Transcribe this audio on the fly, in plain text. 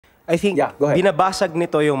I think go ahead. binabasag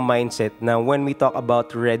nito yung mindset na when we talk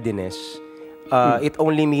about readiness, it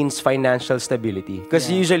only means financial stability. Because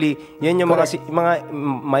usually, yan yung mga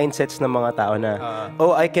mindsets ng mga tao na,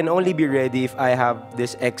 oh, I can only be ready if I have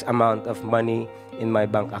this X amount of money in my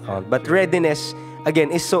bank account. But readiness,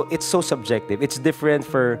 again, it's so subjective. It's different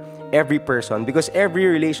for every person because every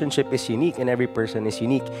relationship is unique and every person is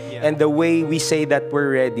unique. And the way we say that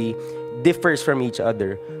we're ready differs from each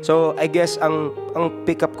other. So I guess ang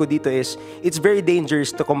pick up ko dito is it's very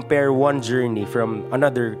dangerous to compare one journey from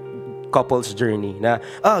another couple's journey na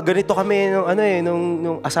ganito kami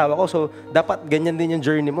nung asawa ko, so dapat ganyan din yung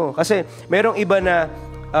journey mo. Kasi merong iba na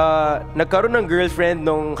nagkaroon ng girlfriend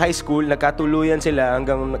nung high school, nagkatuluyan sila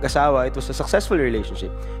hanggang nag-asawa. It was a successful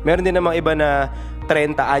relationship. Meron din namang iba na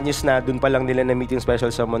 30 anyos na dun pa lang nila na meet yung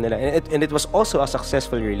special someone nila. And it was also a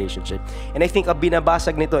successful relationship. And I think ang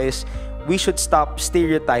binabasag nito is we should stop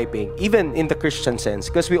stereotyping, even in the Christian sense,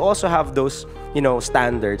 because we also have those,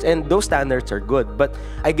 standards. And those standards are good. But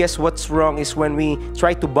I guess what's wrong is when we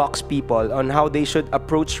try to box people on how they should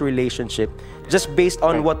approach relationship just based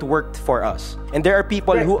on what worked for us. And there are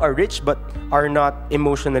people who are rich but are not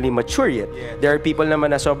emotionally mature yet. There are people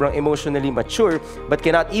naman na sobrang emotionally mature but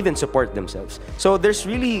cannot even support themselves. So there's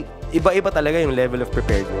really iba-iba talaga yung level of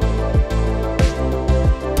preparedness.